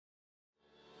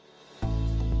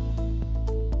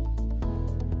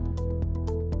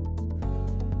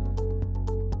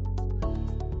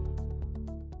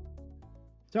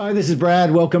Hi, this is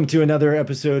Brad. Welcome to another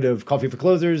episode of Coffee for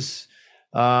Closers.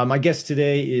 My guest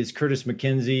today is Curtis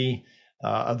McKenzie,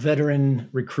 a veteran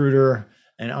recruiter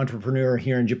and entrepreneur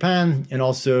here in Japan, and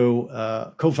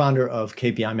also co-founder of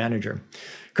KPI Manager.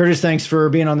 Curtis, thanks for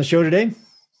being on the show today.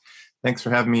 Thanks for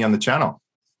having me on the channel.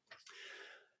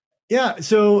 Yeah,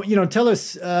 so tell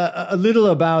us a little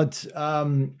about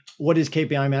what is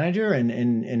KPI Manager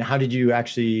and how did you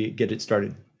actually get it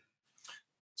started?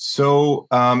 So,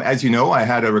 as you know, I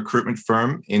had a recruitment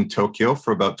firm in Tokyo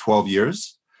for about 12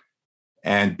 years.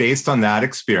 And based on that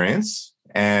experience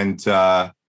and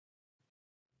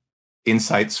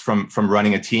insights from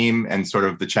running a team and sort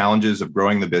of the challenges of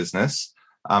growing the business,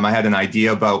 I had an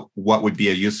idea about what would be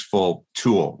a useful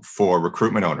tool for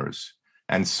recruitment owners.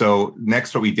 And so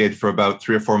next, what we did for about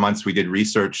 3 or 4 months, we did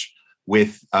research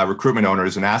with recruitment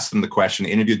owners and asked them the question,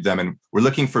 interviewed them, and we're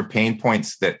looking for pain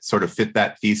points that sort of fit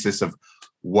that thesis of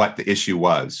what the issue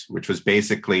was, which was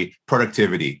basically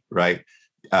productivity, right?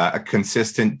 A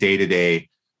consistent day-to-day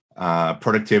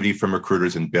productivity from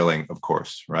recruiters and billing, of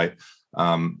course, right?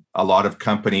 A lot of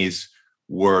companies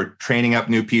were training up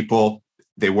new people,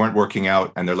 they weren't working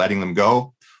out and they're letting them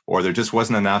go, or there just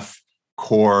wasn't enough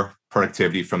core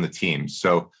productivity from the team.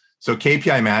 So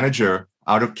KPI Manager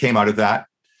came out of that.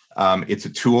 It's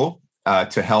a tool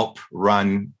to help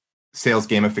run sales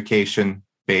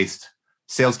gamification-based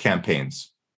sales campaigns.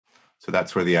 So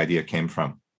that's where the idea came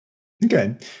from.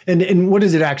 Okay. And what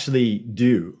does it actually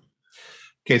do?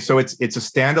 Okay, so it's a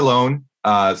standalone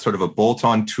sort of a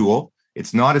bolt-on tool.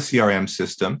 It's not a CRM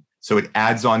system, so it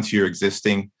adds on to your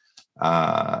existing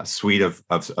suite of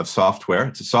software.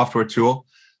 It's a software tool.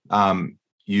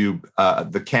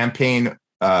 The campaign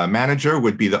manager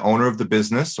would be the owner of the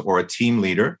business or a team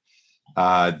leader.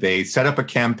 They set up a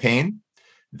campaign.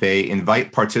 They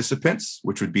invite participants,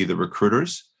 which would be the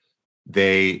recruiters.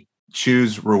 They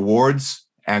choose rewards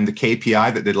and the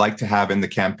KPI that they'd like to have in the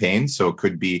campaign. So it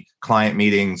could be client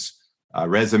meetings,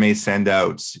 resume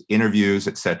send-outs, interviews,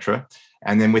 etc.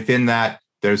 And then within that,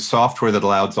 there's software that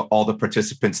allows all the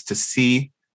participants to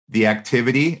see the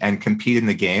activity and compete in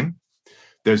the game.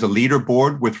 There's a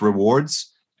leaderboard with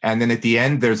rewards. And then at the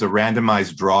end, there's a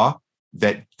randomized draw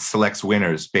that selects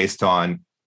winners based on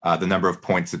the number of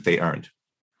points that they earned.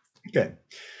 Okay.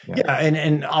 Yeah,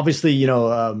 and obviously,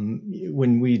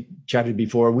 when we chatted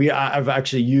before, I've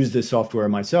actually used this software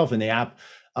myself in the app,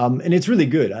 and it's really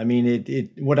good. I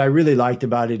mean, what I really liked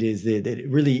about it is that it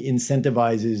really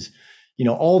incentivizes,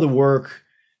 all the work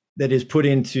that is put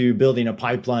into building a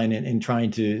pipeline and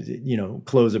trying to,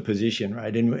 close a position,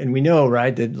 right? And we know,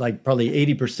 right, that like probably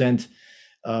 80%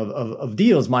 of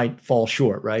deals might fall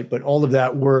short, right? But all of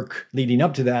that work leading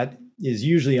up to that is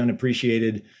usually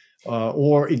unappreciated.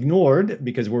 Or ignored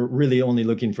because we're really only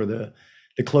looking for the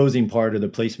closing part of the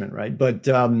placement, right? But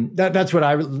that's what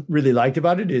I really liked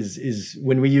about it is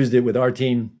when we used it with our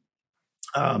team,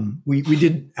 we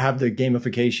did have the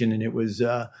gamification, and it was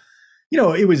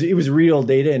it was real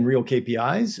data and real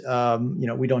KPIs.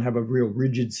 We don't have a real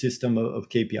rigid system of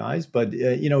KPIs, but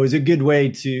it was a good way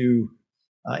to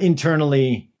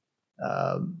internally.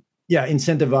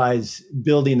 Incentivize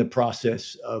building the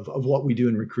process of what we do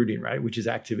in recruiting, right? Which is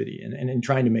activity and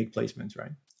trying to make placements,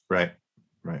 right?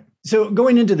 Right. So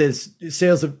going into this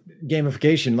sales of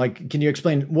gamification, like, can you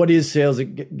explain what is sales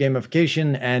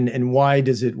gamification and why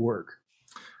does it work?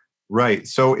 Right.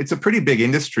 So it's a pretty big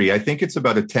industry. I think it's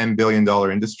about a $10 billion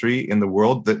industry in the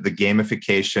world, the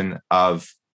gamification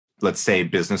of, let's say,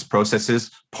 business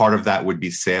processes. Part of that would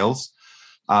be sales.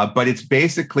 But it's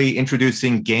basically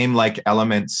introducing game-like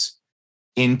elements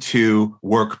into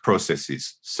work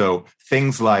processes. So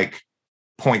things like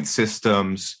point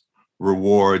systems,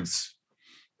 rewards,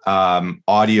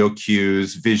 audio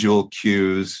cues, visual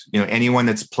cues. Anyone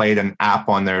that's played an app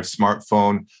on their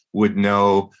smartphone would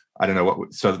know. I don't know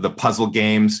what. So the puzzle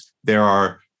games,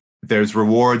 there's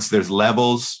rewards, there's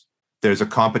levels, there's a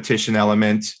competition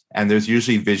element, and there's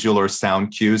usually visual or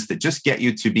sound cues that just get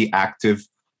you to be active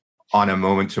on a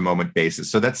moment-to-moment basis.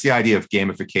 So that's the idea of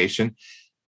gamification.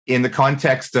 In the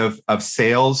context of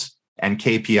sales and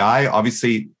KPI,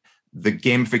 obviously, the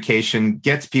gamification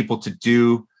gets people to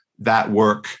do that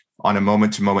work on a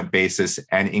moment-to-moment basis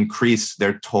and increase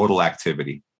their total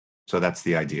activity. So that's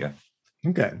the idea.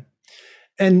 Okay.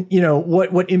 And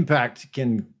what impact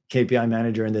can KPI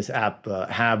Manager in this app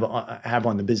have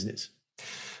on the business?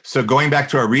 So going back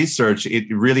to our research, it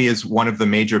really is one of the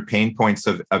major pain points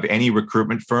of any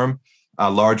recruitment firm,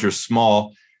 large or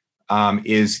small,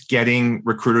 is getting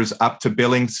recruiters up to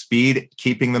billing speed,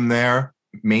 keeping them there,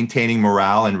 maintaining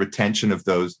morale and retention of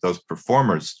those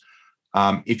performers.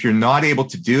 If you're not able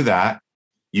to do that,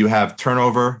 you have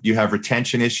turnover, you have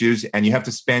retention issues, and you have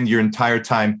to spend your entire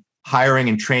time hiring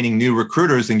and training new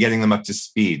recruiters and getting them up to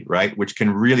speed, right? Which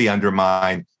can really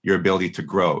undermine your ability to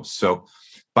grow. So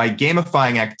by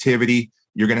gamifying activity,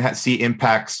 you're going to see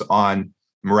impacts on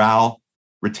morale,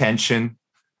 retention,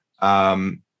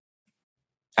 and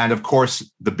of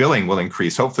course, the billing will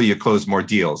increase. Hopefully you close more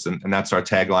deals. And that's our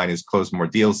tagline, is close more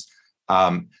deals.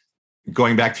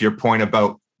 Going back to your point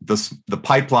about the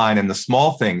pipeline and the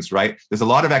small things, right? There's a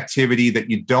lot of activity that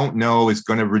you don't know is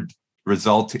going to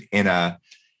result in a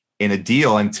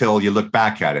deal until you look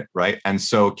back at it, right? And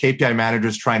so KPI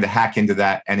managers trying to hack into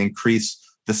that and increase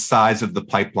the size of the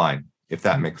pipeline, if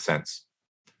that makes sense.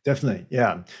 Definitely.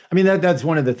 Yeah. I mean, that's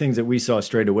one of the things that we saw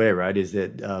straight away, right? Is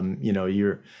that,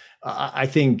 I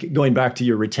think going back to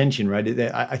your retention, right?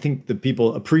 I think the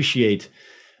people appreciate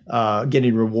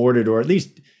getting rewarded, or at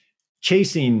least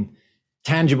chasing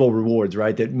tangible rewards,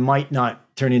 right? That might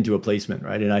not turn into a placement,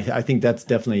 right? And I think that's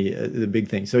definitely the big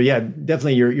thing. So yeah,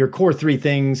 definitely your core three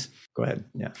things. Go ahead.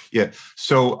 Yeah. Yeah.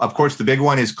 So of course, the big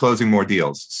one is closing more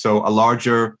deals. So a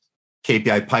larger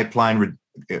KPI pipeline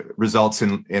results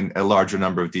in a larger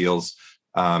number of deals.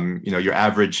 Your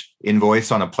average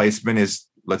invoice on a placement is,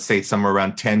 let's say, somewhere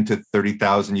around 10 to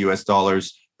 30,000 US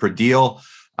dollars per deal.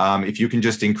 If you can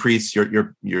just increase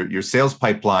your sales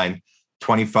pipeline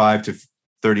 25 to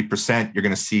 30%, you're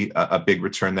going to see a big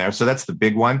return there. So that's the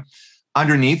big one.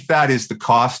 Underneath that is the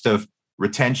cost of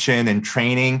retention and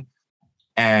training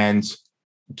and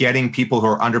getting people who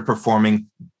are underperforming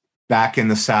back in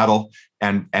the saddle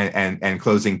and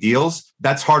closing deals.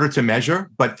 That's harder to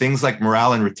measure, but things like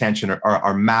morale and retention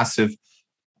are massive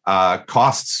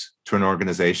costs to an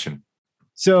organization.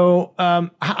 So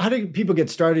how do people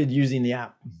get started using the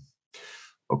app?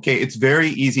 Okay, it's very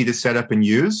easy to set up and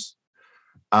use.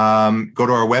 Go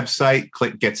to our website,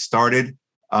 click Get Started.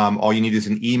 All you need is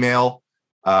an email.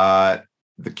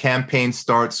 The campaign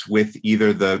starts with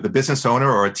either the business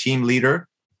owner or a team leader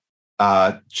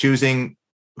choosing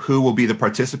who will be the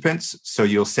participants. So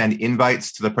you'll send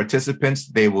invites to the participants.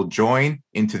 They will join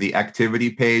into the activity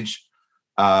page.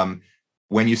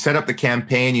 When you set up the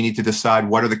campaign, you need to decide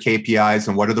what are the KPIs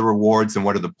and what are the rewards and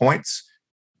what are the points.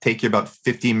 Take you about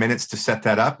 15 minutes to set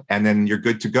that up, and then you're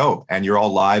good to go. And you're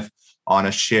all live on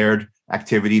a shared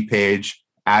activity page,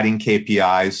 adding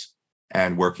KPIs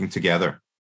and working together.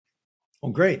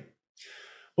 Well, great.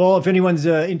 Well, if anyone's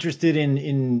interested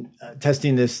in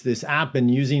testing this app and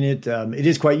using it, it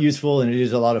is quite useful and it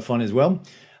is a lot of fun as well.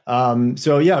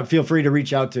 So yeah, feel free to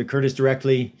reach out to Curtis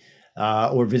directly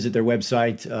or visit their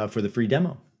website for the free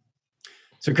demo.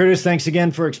 So Curtis, thanks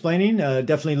again for explaining.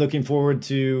 Definitely looking forward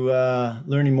to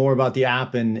learning more about the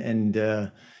app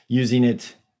and using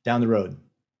it down the road.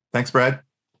 Thanks, Brad.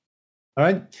 All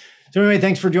right. So anyway,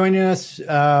 thanks for joining us.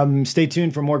 Stay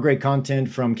tuned for more great content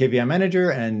from KPI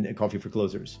Manager and Coffee for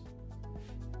Closers.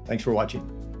 Thanks for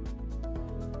watching.